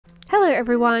Hello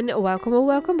everyone, welcome or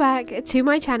welcome back to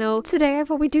my channel. Today I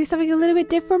thought we'd do something a little bit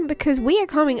different because we are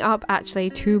coming up actually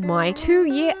to my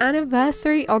 2-year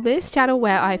anniversary on this channel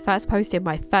where I first posted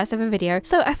my first ever video.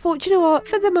 So I thought, you know what,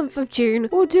 for the month of June,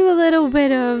 we'll do a little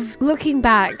bit of looking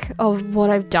back of what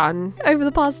I've done over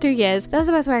the past 2 years. That's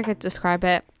the best way I could describe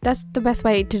it. That's the best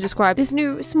way to describe this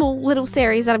new small little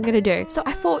series that I'm going to do. So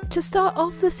I thought to start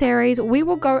off the series, we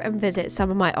will go and visit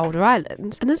some of my older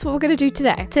islands. And that's what we're going to do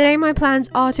today. Today my plans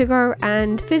are to go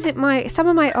and visit some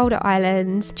of my older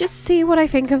islands, just see what I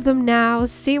think of them now,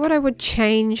 see what I would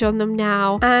change on them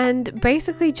now, and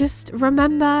basically just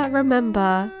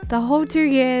remember the whole 2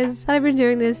 years that I've been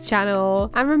doing this channel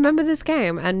and remember this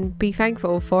game and be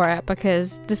thankful for it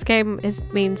because this game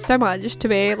means so much to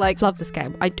me. Like, love this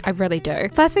game. I really do.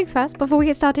 First things first, before we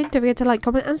get started, don't forget to like,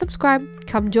 comment and subscribe.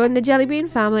 Come join the Jellybean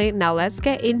family. Now let's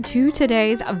get into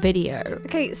today's video.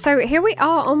 Okay, so here we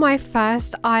are on my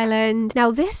first island.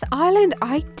 Now this island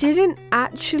I didn't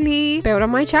actually build on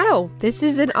my channel. This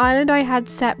is an island I had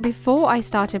set before I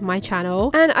started my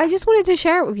channel and I just wanted to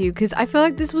share it with you because I feel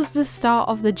like this was the start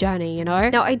of the journey, you know?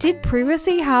 Now I did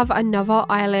previously have another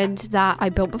island that I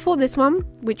built before this one,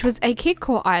 which was a kid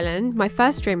core island, my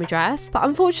first dream address, but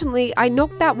unfortunately I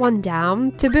knocked that one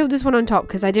down to build this one on top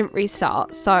because I didn't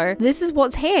restart. So this is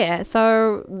what's here.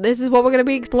 So this is what we're going to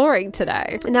be exploring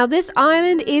today. Now this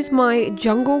island is my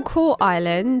jungle core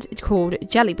island called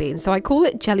Jellybean. So I call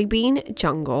it Jellybean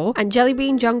Jungle, and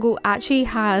Jellybean Jungle actually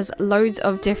has loads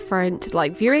of different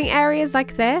like viewing areas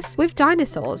like this with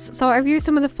dinosaurs. So I view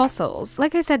some of the fossils.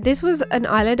 Like I said, this was an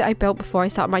island I built before I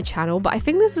started my channel, but I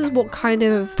think this is what kind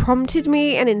of prompted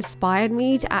me and inspired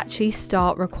me to actually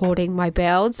start recording my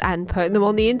builds and putting them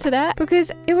on the internet,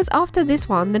 because it was after this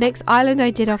one, the next island I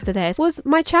did after this was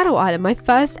my channel island, my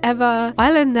first ever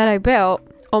island that I built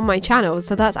on my channel.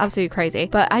 So that's absolutely crazy.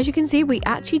 But as you can see, we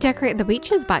actually decorated the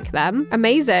beaches back then.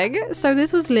 Amazing. So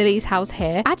this was Lily's house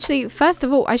here. Actually, first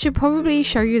of all, I should probably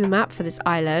show you the map for this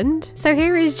island. So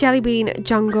here is Jellybean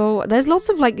Jungle. There's lots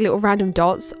of like little random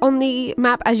dots on the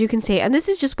map, as you can see, and this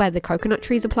is just where the coconut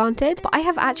trees are planted. But I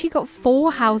have actually got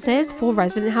 4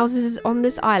 resident houses on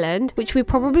this island, which we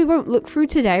probably won't look through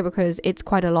today because it's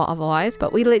quite a lot otherwise,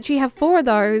 but we literally have 4 of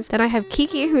those. Then I have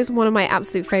Kiki, who is one of my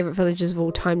absolute favorite villagers of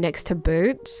all time, next to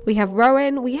Boot. We have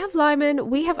Rowan, we have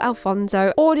Lyman, we have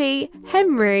Alfonso, Audie,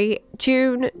 Henry,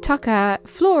 June, Tucker,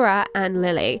 Flora, and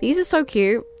Lily. These are so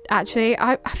cute. Actually,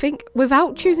 I think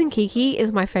without choosing Kiki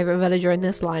is my favorite villager in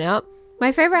this lineup.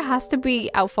 My favorite has to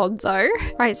be Alfonso.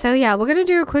 Right, so yeah, we're gonna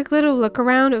do a quick little look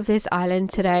around of this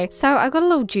island today. So I got a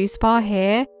little juice bar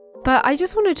here, but I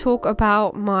just want to talk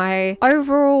about my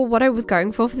overall what I was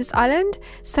going for this island.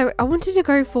 So I wanted to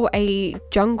go for a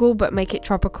jungle but make it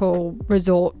tropical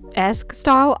resort-esque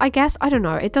style, I guess. I don't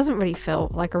know, it doesn't really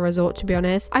feel like a resort, to be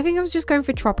honest. I think I was just going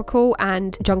for tropical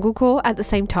and jungle core at the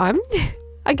same time.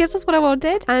 I guess that's what I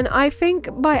wanted. And I think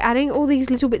by adding all these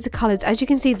little bits of colors, as you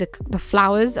can see, the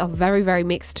flowers are very, very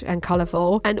mixed and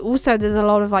colorful. And also there's a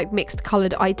lot of like mixed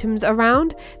colored items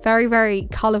around. Very, very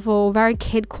colorful, very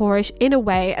kid core-ish in a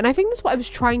way. And I think that's what I was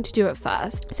trying to do at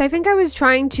first. So I think I was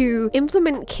trying to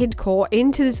implement kid core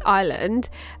into this island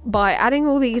by adding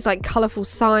all these like colorful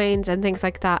signs and things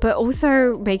like that, but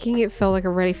also making it feel like a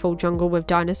really full jungle with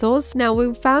dinosaurs. Now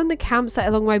we found the campsite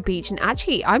along my beach, and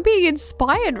actually I'm being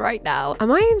inspired right now.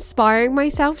 Am I inspiring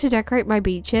myself to decorate my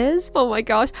beaches? Oh my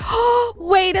gosh.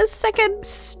 Wait a second.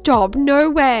 Stop. No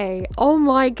way. Oh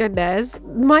my goodness.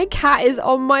 My cat is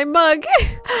on my mug.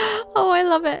 Oh, I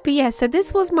love it. But yeah, so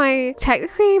this was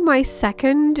technically my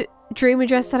second dream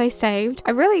address that I saved.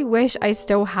 I really wish I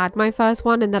still had my first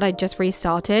one and that I just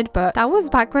restarted, but that was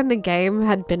back when the game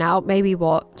had been out maybe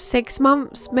what, 6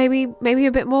 months, maybe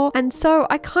a bit more, and so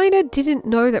I kind of didn't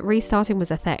know that restarting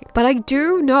was a thing. But I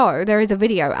do know there is a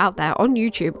video out there on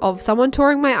YouTube of someone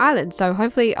touring my island, so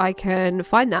hopefully I can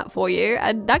find that for you,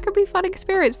 and that could be a fun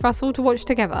experience for us all to watch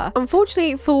together.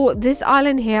 Unfortunately for this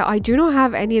island here, I do not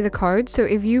have any of the codes, so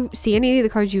if you see any of the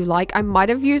codes you like, I might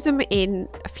have used them in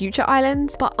future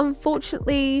islands, but unfortunately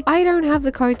I don't have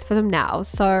the codes for them now,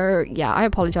 so yeah, I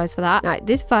apologize for that. Now,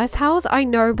 this first house I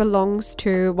know belongs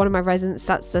to one of my residents,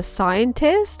 that's the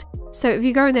scientist. So if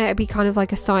you go in there, it'd be kind of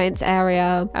like a science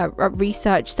area, a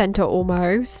research center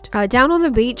almost. Down on the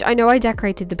beach, I know I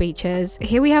decorated the beaches.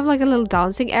 Here we have like a little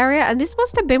dancing area, and this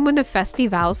must have been when the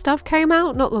Festival stuff came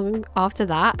out, not long after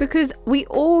that, because we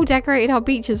all decorated our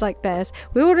beaches like this.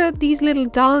 We all had these little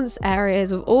dance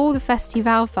areas with all the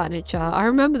Festival furniture. I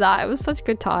remember that. It was such a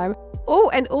good time. Oh,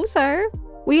 and also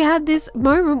we had this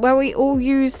moment where we all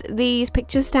used these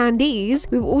picture standees.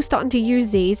 We were all starting to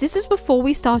use these. This was before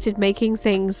we started making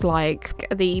things like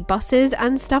the buses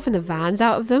and stuff and the vans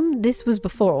out of them. This was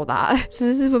before all that. So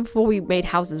this is before we made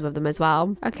houses with them as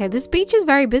well. Okay, this beach is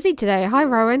very busy today. Hi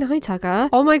Rowan, hi Tucker.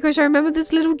 Oh my gosh, I remember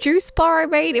this little juice bar I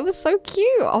made. It was so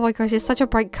cute. Oh my gosh, it's such a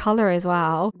bright color as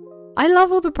well. I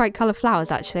love all the bright color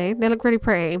flowers actually. They look really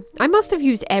pretty. I must have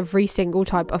used every single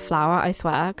type of flower, I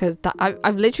swear, because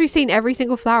I've literally seen every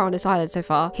single flower on this island so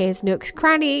far. Here's Nook's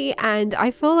Cranny, and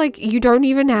I feel like you don't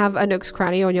even have a Nook's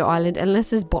Cranny on your island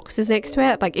unless there's boxes next to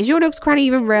it. Like, is your Nook's Cranny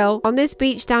even real? On this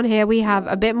beach down here, we have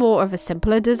a bit more of a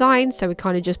simpler design, so we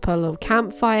kind of just put a little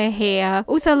campfire here.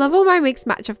 Also, I love all my mixed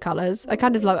match of colors. I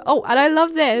kind of love it. Oh, and I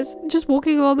love this. Just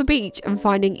walking along the beach and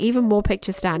finding even more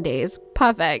picture standees.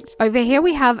 Perfect. Over here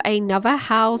we have another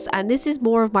house, and this is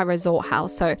more of my resort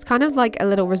house, so it's kind of like a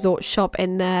little resort shop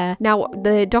in there. Now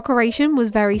the decoration was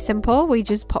very simple. We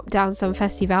just popped down some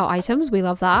festival items. We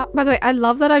love that. By the way, I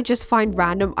love that I just find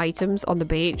random items on the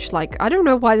beach. Like, I don't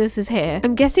know why this is here.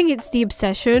 I'm guessing it's the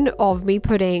obsession of me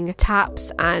putting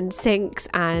taps and sinks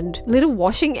and little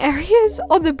washing areas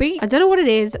on the beach. I don't know what it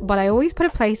is, but I always put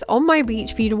a place on my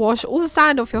beach for you to wash all the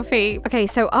sand off your feet. Okay,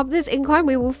 so up this incline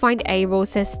we will find Able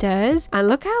Sisters. And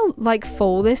look how like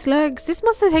full this looks. This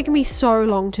must have taken me so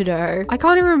long to do. I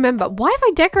can't even remember. Why have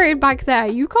I decorated back there?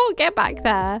 You can't get back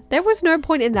there. There was no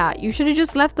point in that. You should have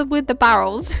just left them with the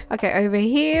barrels. Okay, over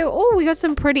here. Oh, we got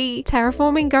some pretty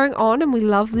terraforming going on, and we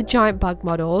love the giant bug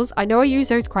models. I know I use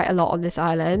those quite a lot on this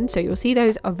island, so you'll see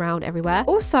those around everywhere.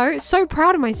 Also, so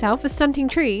proud of myself for stunting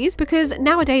trees, because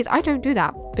nowadays I don't do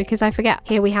that because I forget.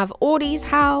 Here we have Audie's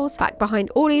house. Back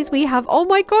behind Audie's we have, oh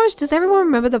my gosh, does everyone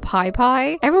remember the pie?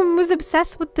 Everyone was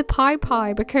obsessed with the pie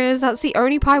because that's the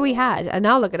only pie we had, and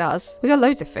now look at us, we got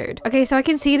loads of food. Okay, so I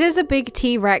can see there's a big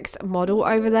T-Rex model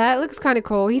over there. It looks kind of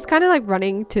cool. He's kind of like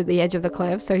running to the edge of the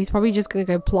cliff, so he's probably just gonna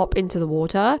go plop into the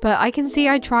water. But I can see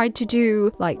I tried to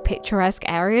do like picturesque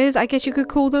areas, I guess you could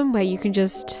call them, where you can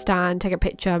just stand, take a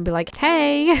picture and be like,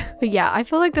 hey. But yeah, I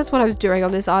feel like that's what I was doing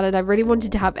on this island. I really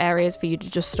wanted to have areas for you to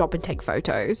just stop and take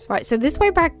photos. Right, so this way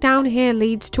back down here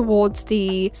leads towards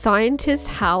the scientist's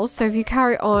house, so if you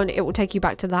carry on it will take you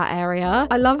back to that area.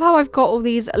 I love how I've got all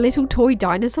these little toy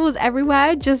dinosaurs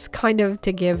everywhere, just kind of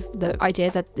to give the idea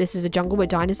that this is a jungle with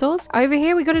dinosaurs. Over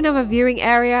here we got another viewing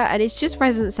area, and it's just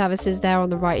resident services there on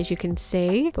the right, as you can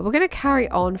see. But we're gonna carry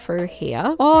on through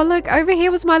here. Oh look, over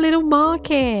here was my little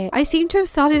market. I seem to have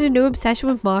started a new obsession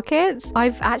with markets.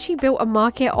 I've actually built a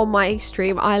market on my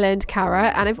extreme island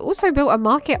Carrot, and I've also built a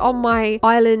market on my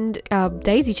island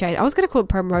Daisychain. I was gonna call it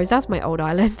Primrose, that's my old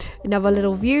island. Another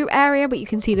little view area, but you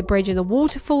can see the bridge and the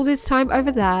waterfall this time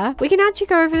over there. We can actually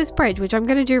go over this bridge, which I'm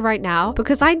gonna do right now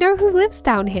because I know who lives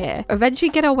down here. Eventually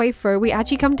get our way through, we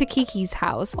actually come to Kiki's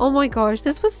house. Oh my gosh,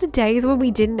 this was the days when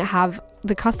we didn't have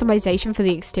the customization for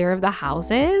the exterior of the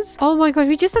houses. Oh my gosh,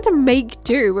 we just had to make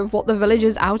do with what the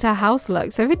villager's outer house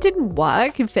looks. So if it didn't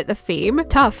work and fit the theme,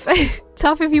 tough.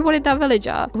 Tough if you wanted that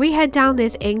villager. We head down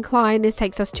this incline. This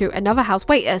takes us to another house.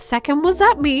 Wait a second, was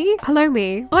that me? Hello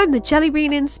me. I'm the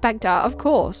Jellybean Inspector. Of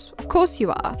course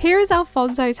you are. Here is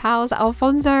Alfonso's house.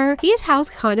 Alfonso, his house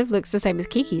kind of looks the same as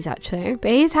Kiki's actually,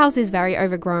 but his house is very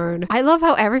overgrown. I love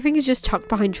how everything is just tucked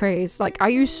behind trees. Like, I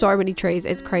use so many trees,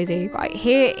 it's crazy. Right,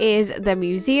 here is the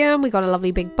museum. We got a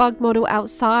lovely big bug model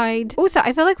outside. Also,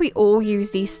 I feel like we all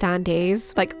use these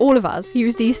standees. Like, all of us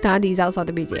use these standees outside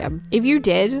the museum. If you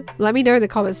did, let me know in the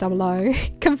comments down below.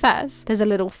 Confess. There's a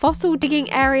little fossil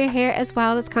digging area here as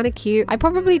well. That's kind of cute. I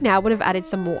probably now would have added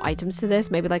some more items to this.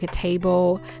 Maybe like a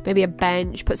table, maybe a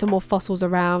bench, put some more fossils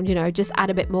around, you know, just add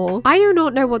a bit more. I do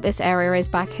not know what this area is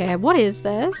back here. What is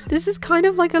this? This is kind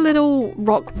of like a little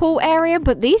rock pool area,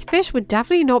 but these fish would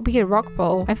definitely not be in rock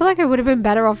pool. I feel like I would have been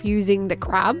better off using the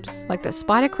crabs, like the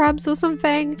spider crabs or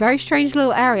something. Very strange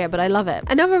little area, but I love it.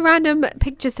 Another random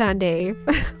picture sandy.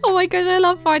 Oh my gosh, I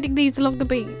love finding these along the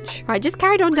beach. I just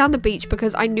carried on down the beach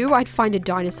because I knew I'd find a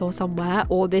dinosaur somewhere,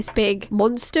 or this big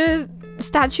monster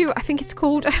statue, I think it's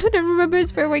called. I don't remember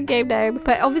his real game name,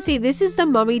 but obviously this is the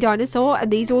mummy dinosaur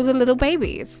and these are all the little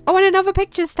babies. Oh, and another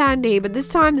picture standee, but this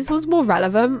time this one's more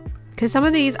relevant because some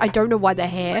of these I don't know why they're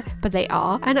here, but they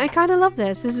are, and I kind of love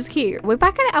this. This is cute. We're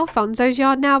back at Alfonso's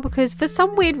yard now because for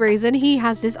some weird reason he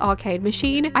has this arcade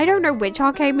machine. I don't know which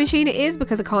arcade machine it is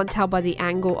because I can't tell by the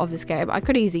angle of this game. I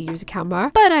could easily use a camera,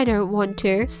 but I don't want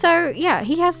to. So yeah,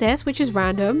 he has this, which is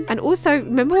random. And also,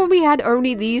 remember when we had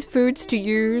only these foods to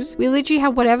use? We literally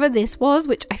had whatever this was,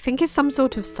 which I think is some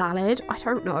sort of salad. I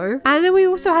don't know. And then we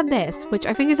also had this, which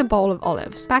I think is a bowl of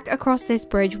olives. Back across this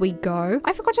bridge we go.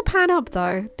 I forgot to pan up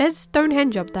though. There's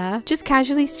Stonehenge up there, just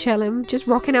casually chilling, just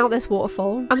rocking out this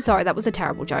waterfall. I'm sorry, that was a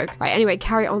terrible joke. Right, anyway,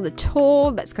 carry on the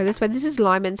tour. Let's go this way. This is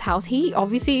Lyman's house. He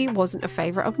obviously wasn't a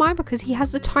favorite of mine because he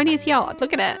has the tiniest yard.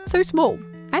 Look at it, so small.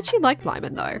 I actually like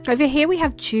Lyman though. Over here we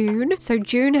have June. So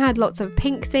June had lots of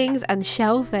pink things and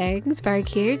shell things. Very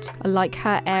cute. I like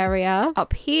her area.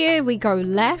 Up here we go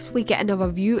left. We get another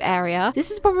view area.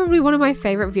 This is probably one of my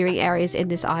favorite viewing areas in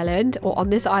this island, or on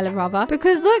this island rather,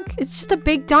 because look, it's just a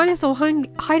big dinosaur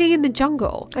hiding in the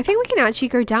jungle. I think we can actually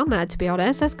go down there, to be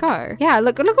honest. Let's go. Yeah,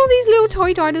 look all these little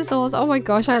toy dinosaurs. Oh my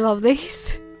gosh, I love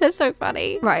these. They're so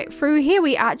funny. Right, through here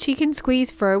we actually can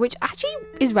squeeze through, which actually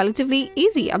is relatively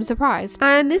easy. I'm surprised.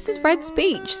 And this is Red's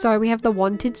Beach. So we have the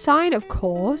wanted sign, of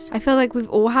course. I feel like we've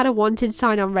all had a wanted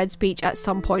sign on Red's Beach at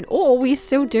some point, or we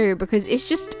still do, because it's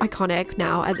just iconic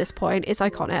now at this point. It's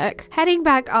iconic. Heading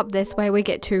back up this way, we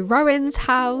get to Rowan's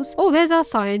house. Oh, there's our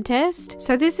scientist.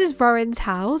 So this is Rowan's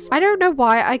house. I don't know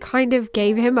why I kind of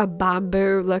gave him a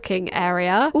bamboo looking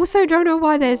area. Also, don't know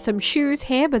why there's some shoes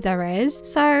here, but there is.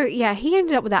 So yeah, he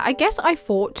ended up with that. I guess I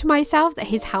thought to myself that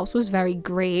his house was very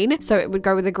green, so it would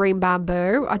go with the green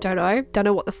bamboo. I don't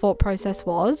know what the thought process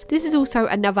was. This is also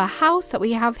another house that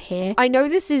we have here. I know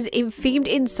this is themed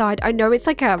inside. I know it's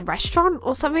like a restaurant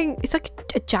or something. It's like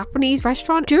a Japanese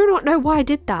restaurant. Do not know why I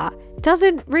did that.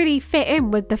 Doesn't really fit in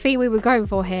with the theme we were going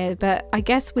for here, but I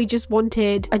guess we just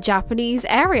wanted a Japanese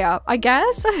area, I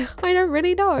guess. I don't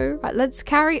really know. Right, let's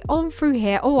carry on through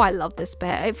here. Oh, I love this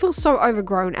bit. It feels so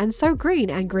overgrown and so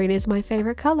green, and green is my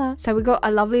favorite color. So we got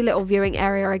a lovely little viewing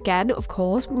area again, of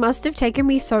course. Must have taken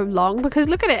me so long because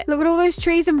look at it. Look at all those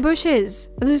trees and bushes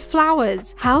and those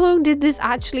flowers. How long did this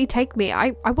actually take me?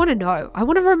 I want to know. I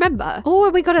want to remember. Oh,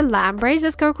 we got a land bridge.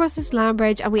 Let's go across this land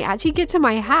bridge and we actually get to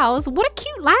my house. What a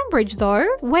cute land bridge though.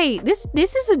 Wait, this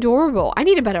is adorable. I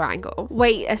need a better angle.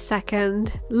 Wait a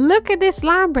second. Look at this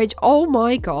land bridge. Oh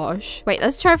my gosh. Wait,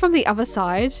 let's try from the other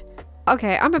side.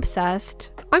 Okay, I'm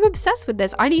obsessed. I'm obsessed with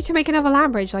this. I need to make another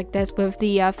land bridge like this with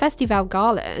the festival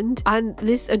garland and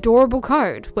this adorable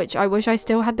code, which I wish I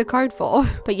still had the code for.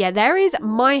 But yeah, there is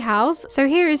my house. So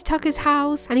here is Tucker's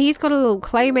house and he's got a little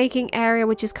clay making area,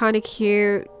 which is kind of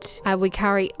cute. And we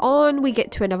carry on, we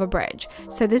get to another bridge.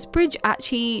 So this bridge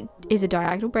actually is a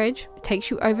diagonal bridge. It takes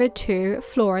you over to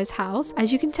Flora's house.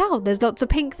 As you can tell, there's lots of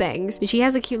pink things. She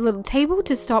has a cute little table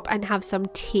to stop and have some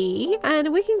tea.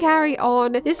 And we can carry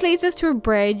on. This leads us to a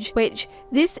bridge, which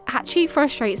this actually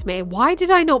frustrates me. Why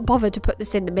did I not bother to put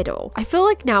this in the middle? I feel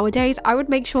like nowadays I would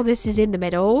make sure this is in the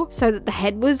middle so that the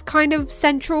head was kind of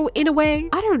central in a way.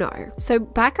 I don't know. So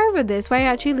back over this way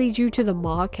actually leads you to the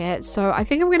market. So I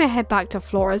think I'm going to head back to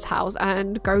Flora's house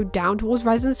and go down towards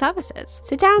resident services.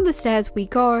 So down the stairs we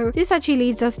go. This actually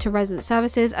leads us to resident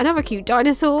services. Another cute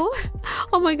dinosaur.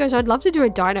 Oh my gosh, I'd love to do a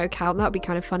dino count. That would be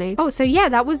kind of funny. Oh, so yeah,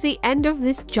 that was the end of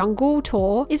this jungle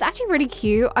tour. It's actually really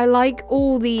cute. I like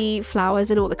all the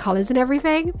flowers and all the colors and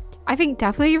everything. I think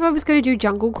definitely if I was going to do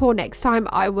jungle core next time,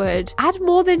 I would add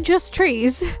more than just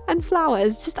trees and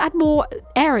flowers. Just add more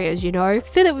areas, you know,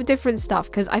 fill it with different stuff,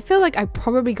 because I feel like I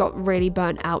probably got really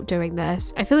burnt out doing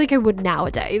this. I feel like I would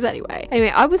nowadays anyway.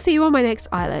 Anyway, I will see you on my next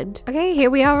island. Okay, here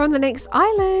we are on the next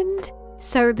island.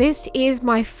 So this is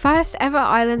my first ever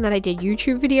island that I did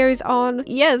YouTube videos on.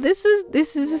 Yeah, this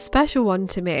is a special one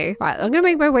to me. Right, I'm gonna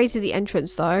make my way to the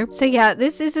entrance though. So yeah,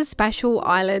 this is a special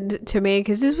island to me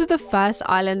because this was the first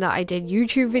island that I did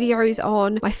YouTube videos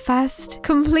on. My first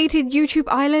completed YouTube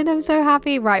island. I'm so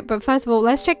happy. Right, but first of all,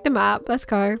 let's check the map. Let's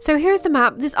go. So here's the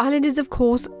map. This island is of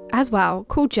course as well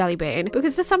called Jellybean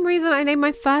because for some reason I named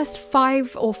my first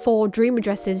 5 or 4 dream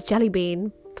addresses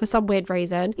Jellybean. For some weird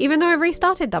reason, even though I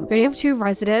restarted them. We only have 2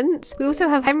 residents. We also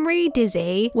have Henry,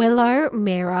 Dizzy, Willow,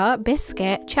 Mira,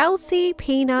 Biscuit, Chelsea,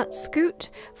 Peanut,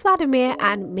 Scoot, Vladimir,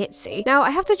 and Mitzi. Now,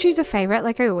 I have to choose a favorite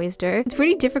like I always do. It's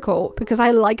really difficult because I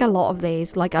like a lot of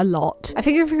these, like a lot. I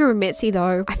think I'm figuring Mitzi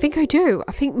though. I think I do.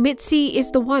 I think Mitzi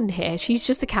is the one here. She's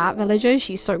just a cat villager.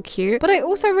 She's so cute. But I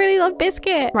also really love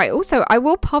Biscuit. Right, also, I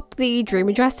will pop the dream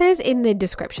addresses in the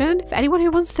description for anyone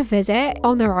who wants to visit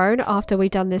on their own after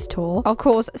we've done this tour. Of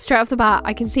course, straight off the bat,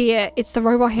 I can see it. It's the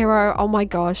robot hero. Oh my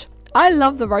gosh. I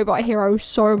love the robot hero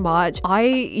so much. I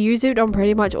use it on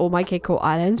pretty much all my Kid Core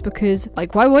islands because,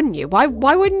 like, why wouldn't you? Why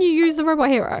wouldn't you use the robot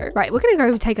hero? Right, we're gonna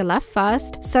go take a left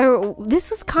first. So this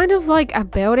was kind of like a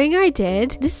building I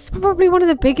did. This is probably one of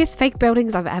the biggest fake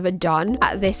buildings I've ever done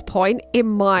at this point in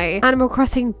my Animal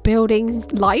Crossing building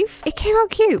life. It came out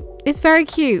cute. It's very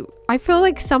cute. I feel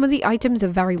like some of the items are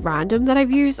very random that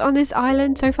I've used on this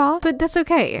island so far, but that's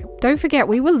okay. Don't forget,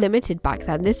 we were limited back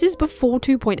then. This is before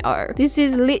 2.0. This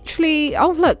is literally,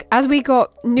 oh look, as we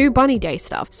got new Bunny Day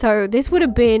stuff. So this would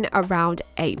have been around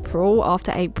April,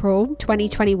 after April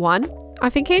 2021. I'm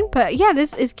thinking, but yeah,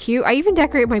 this is cute. I even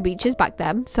decorated my beaches back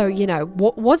then, so you know,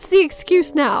 what's the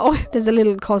excuse now? There's a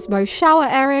little Cosmo shower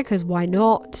area, because why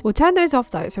not? We'll turn those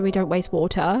off though, so we don't waste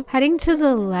water. Heading to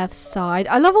the left side.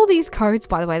 I love all these codes,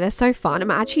 by the way. They're so fun. I'm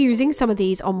actually using some of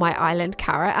these on my island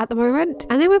carrot at the moment.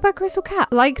 And then we're by Crystal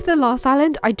Cat. Like the last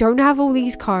island, I don't have all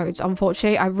these codes,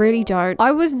 unfortunately. I really don't.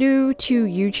 I was new to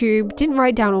YouTube, didn't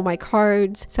write down all my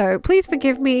codes, so please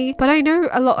forgive me. But I know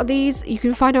a lot of these you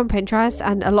can find on Pinterest,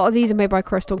 and a lot of these are made by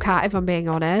Crystal Cat, if I'm being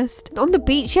honest. On the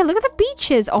beach, yeah, look at the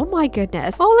beaches. Oh my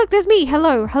goodness. Oh look, there's me.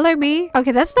 Hello me.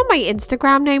 Okay, that's not my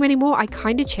Instagram name anymore. I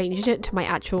kind of changed it to my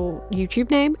actual YouTube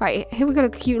name. Right, here we got a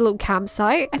cute little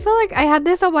campsite. I feel like I had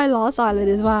this on my last island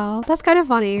as well. That's kind of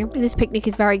funny. This picnic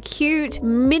is very cute.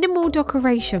 Minimal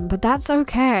decoration, but that's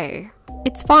okay.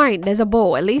 It's fine, there's a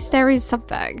ball, at least there is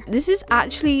something. This is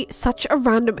actually such a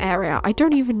random area. I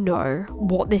don't even know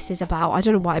what this is about. I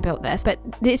don't know why I built this, but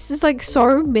this is like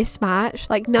so mismatched.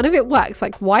 Like none of it works.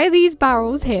 Like why are these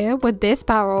barrels here with this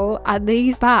barrel and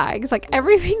these bags? Like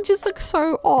everything just looks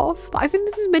so off. But I think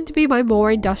this is meant to be my more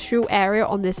industrial area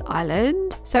on this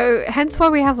island. So hence why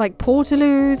we have like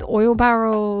portaloos, oil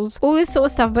barrels, all this sort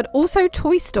of stuff, but also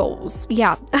toy stalls.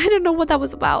 Yeah, I don't know what that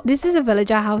was about. This is a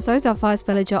villager house. So it's our first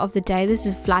villager of the day. This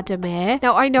is Vladimir.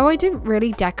 Now, I know I didn't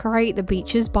really decorate the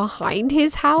beaches behind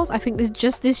his house. I think there's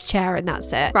just this chair and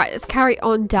that's it. Right, let's carry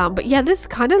on down. But yeah, this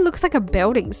kind of looks like a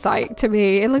building site to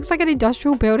me. It looks like an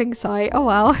industrial building site. Oh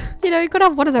well. You know, you gotta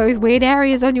have one of those weird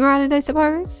areas on your island, I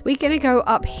suppose. We're gonna go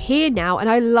up here now. And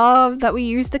I love that we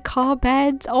use the car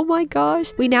beds. Oh my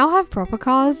gosh. We now have proper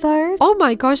cars though. Oh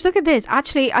my gosh, look at this.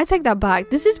 Actually, I take that back.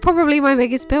 This is probably my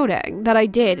biggest building that I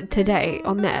did today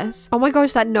on this. Oh my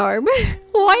gosh, that gnome.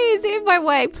 Why is it in my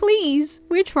way? Please.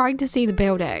 We're trying to see the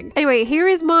building. Anyway, here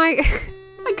is my...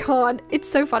 I can't. It's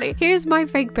so funny. Here's my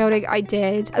fake building I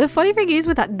did. The funny thing is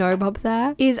with that gnome up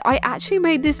there is I actually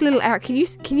made this little area. Can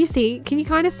you see? Can you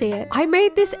kind of see it? I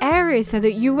made this area so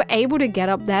that you were able to get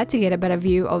up there to get a better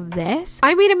view of this.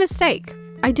 I made a mistake.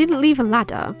 I didn't leave a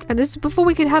ladder, and this is before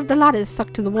we could have the ladders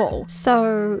stuck to the wall.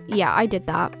 So yeah, I did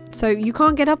that. So you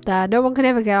can't get up there. No one can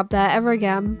ever get up there ever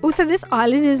again. Also, this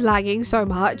island is lagging so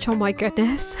much. Oh my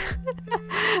goodness.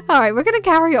 All right, we're gonna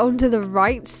carry on to the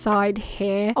right side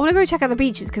here. I want to go check out the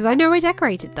beaches because I know I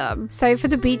decorated them. So for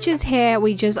the beaches here,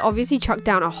 we just obviously chucked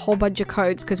down a whole bunch of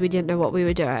codes because we didn't know what we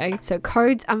were doing. So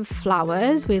codes and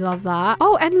flowers, we love that.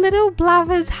 Oh, and little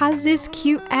Blathers has this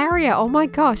cute area. Oh my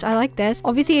gosh, I like this.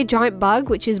 Obviously a giant bug,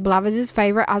 which is Blathers'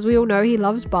 favorite. As we all know, he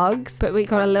loves bugs. But we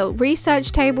got a little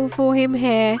research table for him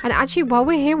here. And actually, while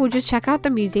we're here, we'll just check out the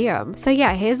museum. So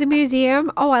yeah, here's the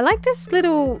museum. Oh, I like this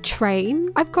little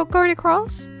train I've got going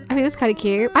across. I mean, that's kind of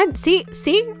cute. And see,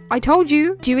 I told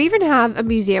you. Do you even have a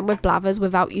museum with Blathers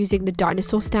without using the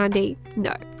dinosaur standee?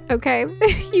 No. Okay,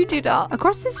 you do not.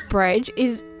 Across this bridge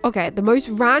is, okay, the most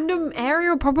random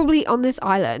area probably on this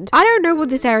island. I don't know what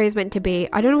this area is meant to be.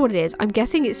 I don't know what it is. I'm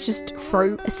guessing it's just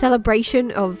fruit, a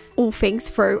celebration of all things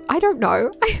fruit. I don't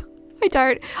know.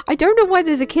 I don't know why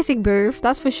there's a kissing booth,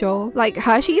 that's for sure. Like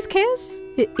Hershey's Kiss?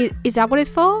 Is that what it's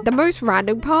for? The most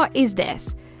random part is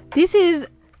this. This is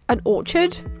an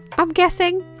orchard, I'm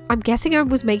guessing. I'm guessing I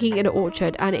was making an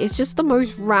orchard and it's just the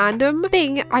most random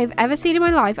thing I've ever seen in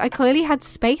my life. I clearly had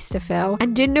space to fill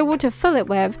and didn't know what to fill it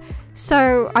with.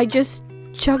 So I just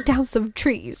chugged down some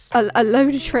trees, a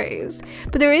load of trees.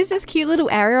 But there is this cute little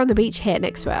area on the beach here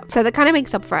next to it. So that kind of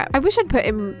makes up for it. I wish I'd put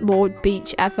in more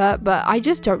beach effort, but I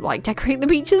just don't like decorating the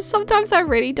beaches. Sometimes I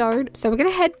really don't. So we're going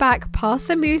to head back past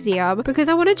the museum because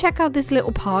I want to check out this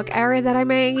little park area that I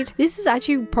made. This is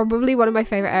actually probably one of my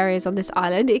favorite areas on this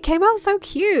island. It came out so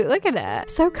cute. Look at it.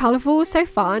 So colorful, so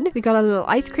fun. We got a little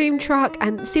ice cream truck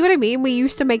and see what I mean? We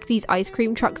used to make these ice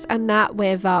cream trucks and that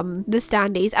with the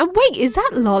standees. And wait, is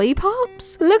that lollipops?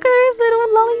 Look at those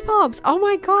little lollipops. Oh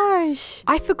my gosh.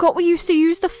 I forgot we used to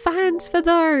use the fans for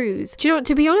those. Do you know what?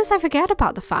 To be honest, I forget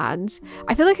about the fans.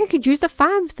 I feel like I could use the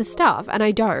fans for stuff and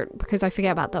I don't because I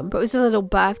forget about them. But it was a little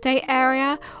birthday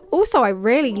area. Also, I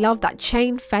really love that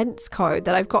chain fence code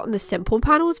that I've got on the simple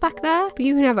panels back there. But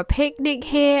you can have a picnic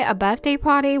here, a birthday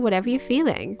party, whatever you're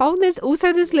feeling. Oh, there's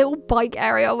also this little bike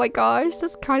area. Oh my gosh,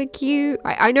 that's kind of cute.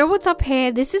 Right, I know what's up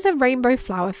here. This is a rainbow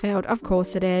flower field. Of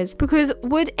course it is. Because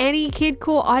would any kid Kid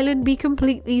Court Island be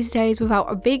complete these days without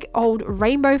a big old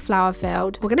rainbow flower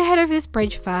field? We're gonna head over this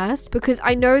bridge first because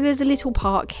I know there's a little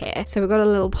park here. So we've got a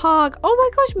little park. Oh my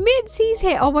gosh, Mitzi's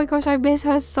here. Oh my gosh, I miss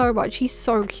her so much. She's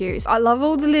so cute. I love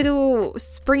all the little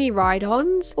springy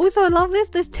ride-ons. Also, I love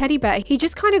this teddy bear. He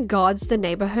just kind of guards the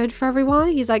neighborhood for everyone.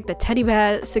 He's like the teddy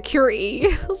bear security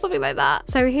or something like that.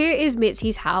 So here is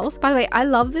Mitzi's house. By the way, I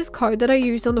love this code that I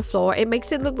used on the floor. It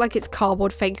makes it look like it's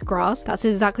cardboard fake grass. That's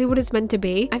exactly what it's meant to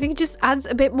be. I think it just adds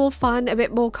a bit more fun, a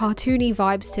bit more cartoony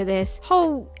vibes to this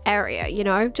whole area, you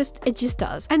know, it just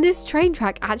does. And this train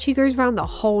track actually goes around the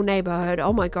whole neighborhood.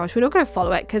 Oh my gosh, we're not going to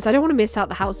follow it because I don't want to miss out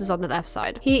the houses on the left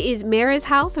side. Here is Mira's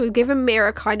house. So we've given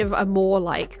Mira kind of a more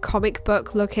like comic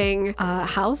book looking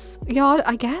house yard,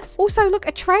 I guess. Also, look,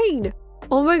 a train.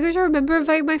 Oh my gosh, I remember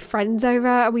inviting my friends over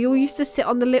and we all used to sit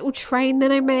on the little train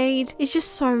that I made. It's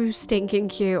just so stinking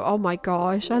cute. Oh my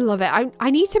gosh, I love it. I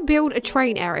need to build a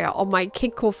train area on my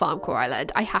Kid Court Farm Core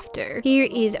Island. I have to. Here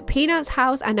is Peanut's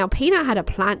house, and now Peanut had a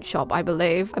plant shop, I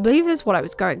believe. I believe that's what I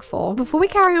was going for. Before we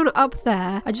carry on up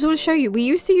there, I just want to show you, we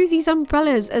used to use these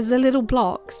umbrellas as the little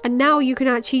blocks, and now you can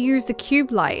actually use the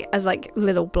cube light as like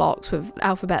little blocks with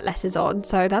alphabet letters on.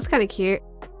 So that's kind of cute.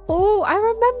 Oh, I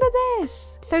remember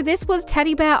this. So this was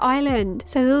Teddy Bear Island.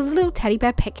 So there was a little teddy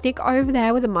bear picnic over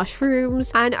there with the mushrooms.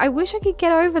 And I wish I could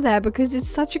get over there because it's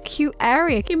such a cute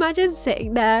area. Can you imagine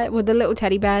sitting there with the little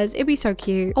teddy bears? It'd be so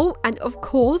cute. Oh, and of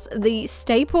course, the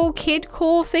staple Kid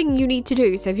Core thing you need to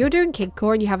do. So if you're doing Kid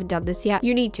Core and you haven't done this yet,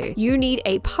 you need to. You need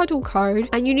a puddle code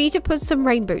and you need to put some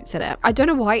rain boots in it. I don't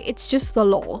know why, it's just the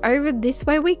law. Over this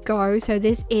way we go. So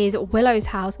this is Willow's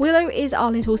house. Willow is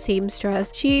our little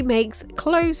seamstress. She makes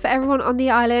clothes for everyone on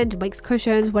the island, makes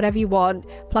cushions, whatever you want,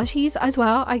 plushies as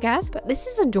well, I guess. But this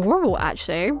is adorable,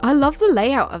 actually. I love the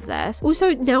layout of this.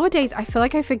 Also, nowadays I feel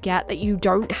like I forget that you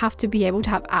don't have to be able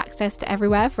to have access to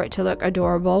everywhere for it to look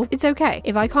adorable. It's okay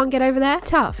if I can't get over there.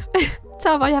 Tough.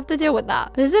 Tough, I have to deal with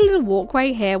that. There's a little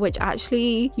walkway here which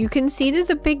actually you can see there's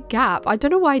a big gap. I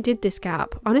don't know why I did this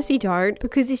gap, honestly don't,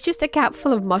 because it's just a gap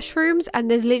full of mushrooms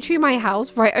and there's literally my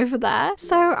house right over there.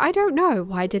 So I don't know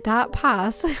why I did that.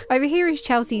 Pass. Over here is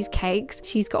Chelsea's cakes.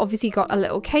 She's obviously got a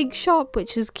little cake shop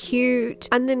which is cute,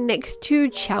 and then next to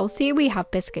Chelsea we have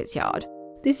Biscuit's yard.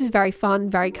 This is very fun,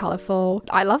 very colourful.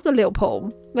 I love the little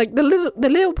pool. Like the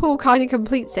little pool kind of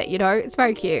completes it, you know, it's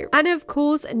very cute. And of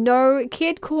course, no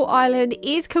Kid Court Island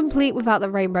is complete without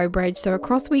the rainbow bridge. So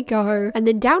across we go. And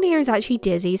then down here is actually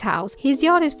Dizzy's house. His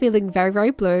yard is feeling very,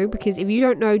 very blue because if you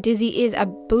don't know, Dizzy is a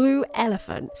blue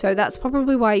elephant. So that's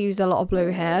probably why I used a lot of blue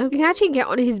here. You can actually get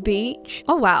on his beach.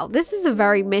 Oh wow, this is a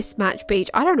very mismatched beach.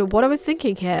 I don't know what I was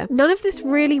thinking here. None of this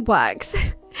really works.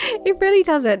 It really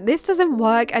doesn't. This doesn't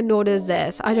work and nor does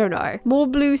this. I don't know. More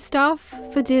blue stuff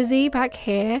for Dizzy back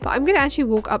here. But I'm going to actually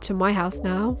walk up to my house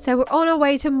now. So we're on our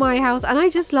way to my house and I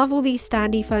just love all these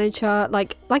standy furniture.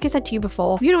 Like I said to you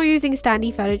before, if you're not using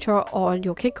standy furniture on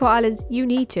your Kid Court Islands, you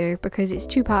need to because it's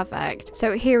too perfect.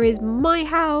 So here is my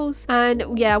house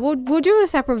and yeah, we'll do a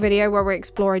separate video where we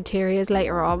explore interiors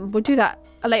later on. We'll do that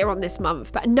later on this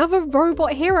month. But another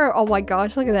robot hero. Oh my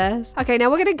gosh, look at this. Okay,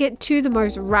 now we're gonna get to the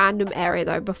most random area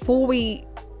though before we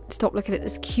stop looking at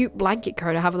this cute blanket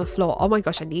coat I have on the floor. Oh my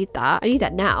gosh, I need that. I need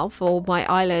that now for my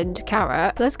island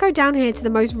carrot. Let's go down here to the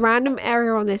most random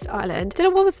area on this island. Don't know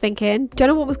what I was thinking. Don't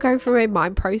know what was going through my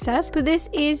mind process, but this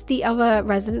is the other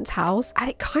resident's house and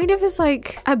it kind of is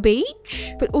like a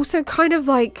beach, but also kind of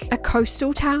like a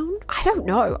coastal town. I don't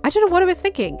know. I don't know what I was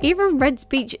thinking. Even Red's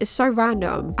beach is so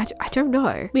random. I don't know.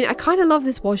 I mean, I kind of love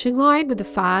this washing line with the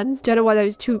fan. Don't know why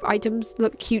those two items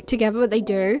look cute together, but they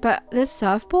do. But there's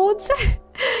surfboards.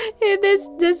 Yeah,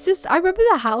 there's just, I remember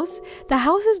the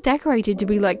house is decorated to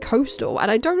be like coastal and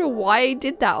I don't know why I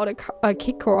did that on a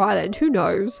Kid Court Island. Who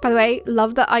knows? By the way,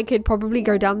 love that I could probably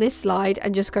go down this slide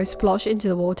and just go splosh into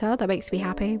the water. That makes me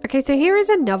happy. Okay, so here is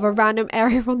another random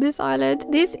area on this island.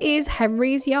 This is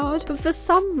Henry's yard, but for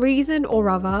some reason or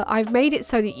other I've made it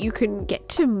so that you can get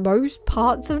to most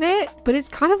parts of it, but it's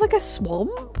kind of like a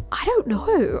swamp. I don't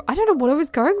know what I was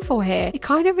going for here. It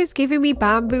kind of is giving me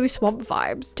bamboo swamp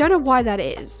vibes. Don't know why that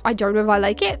is. I don't know if I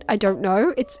like it. I don't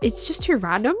know. It's just too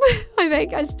random. I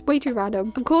think it's way too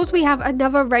random. Of course, we have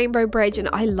another rainbow bridge and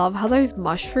I love how those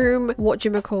mushroom,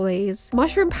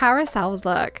 mushroom parasols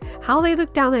look. How they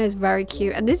look down there is very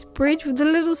cute. And this bridge with the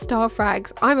little star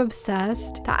frags, I'm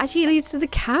obsessed. That actually leads to the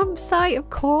campsite, of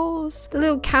course. The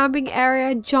little camping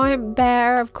area, giant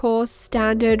bear, of course,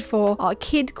 standard for our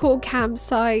Kid Court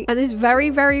campsite. campsite and this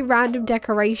very random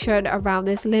decoration around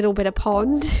this little bit of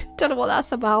pond. Don't know what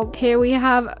that's about. Here we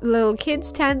have little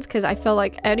kids tents, because I feel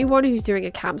like anyone who's doing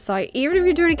a campsite, even if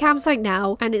you're doing a campsite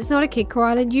now and it's not a kid core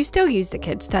island, you still use the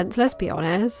kids tents, let's be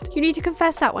honest. You need to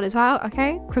confess that one as well,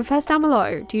 okay? Confess down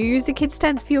below. Do you use the kids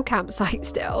tents for your campsite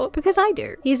still? Because I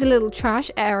do. Here's a little trash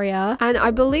area, and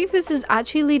I believe this is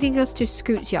actually leading us to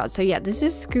Scoot's yard. So yeah, this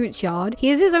is Scoot's yard. He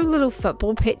has his own little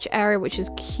football pitch area, which is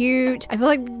cute. I feel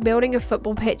like building a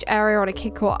football pitch area on a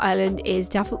kid core island is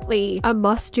definitely a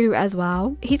must do as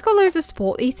well. He's got loads of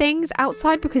sporty things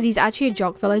outside because he's actually a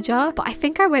jog villager, but I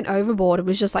think I went overboard and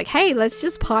was just like, hey, let's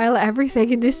just pile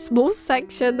everything in this small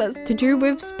section that's to do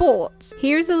with sports.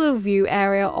 Here's a little view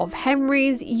area of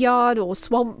Henry's yard or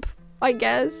swamp, I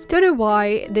guess. Don't know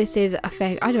why this is a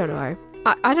thing. I don't know.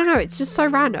 I don't know. It's just so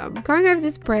random. Going over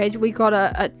this bridge, we got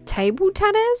a table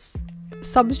tennis.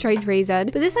 Some strange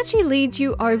reason, but this actually leads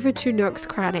you over to Nook's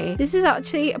Cranny. This is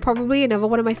actually probably another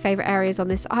one of my favorite areas on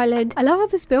this island. I love how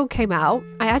this build came out.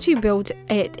 I actually built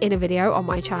it in a video on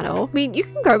my channel. I mean, you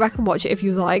can go back and watch it if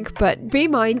you like, but be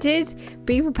minded,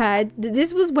 be prepared.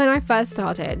 This was when I first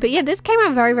started. But yeah, this came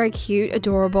out very cute,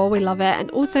 adorable. We love it.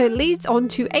 And also it leads on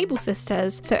to Able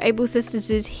Sisters. So Able Sisters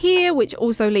is here, which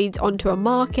also leads onto a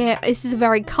market. This is a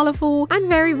very colorful and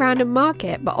very random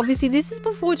market, but obviously this is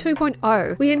before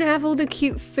 2.0. We didn't have all the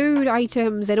cute food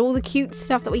items and all the cute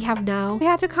stuff that we have now. We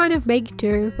had to kind of make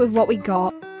do with what we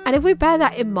got. And if we bear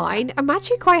that in mind, I'm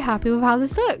actually quite happy with how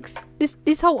this looks.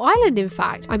 This whole island, in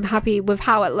fact, I'm happy with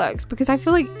how it looks because I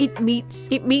feel like it meets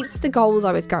the goals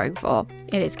I was going for.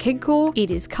 It is kid cool, it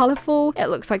is colourful, it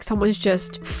looks like someone's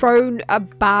just thrown a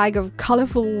bag of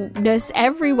colourfulness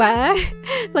everywhere.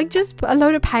 Like just a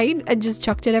load of paint and just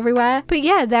chucked it everywhere. But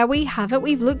yeah, there we have it.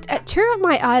 We've looked at 2 of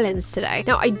my islands today.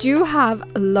 Now I do have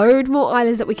a load more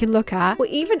islands that we can look at. We're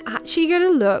even actually going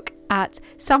to look at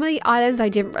some of the islands I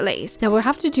didn't release. Now we'll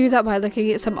have to do that by looking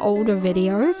at some older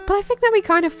videos, but I think that'd be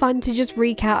kind of fun to just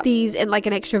recap these in like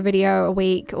an extra video a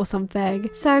week or something.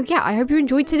 So yeah, I hope you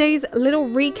enjoyed today's little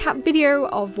recap video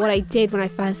of what I did when I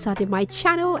first started my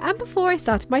channel and before I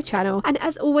started my channel. And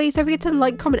as always, don't forget to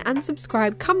like, comment and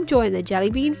subscribe. Come join the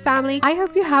Jellybean family. I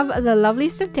hope you have the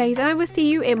loveliest of days and I will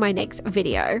see you in my next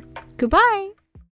video. Goodbye!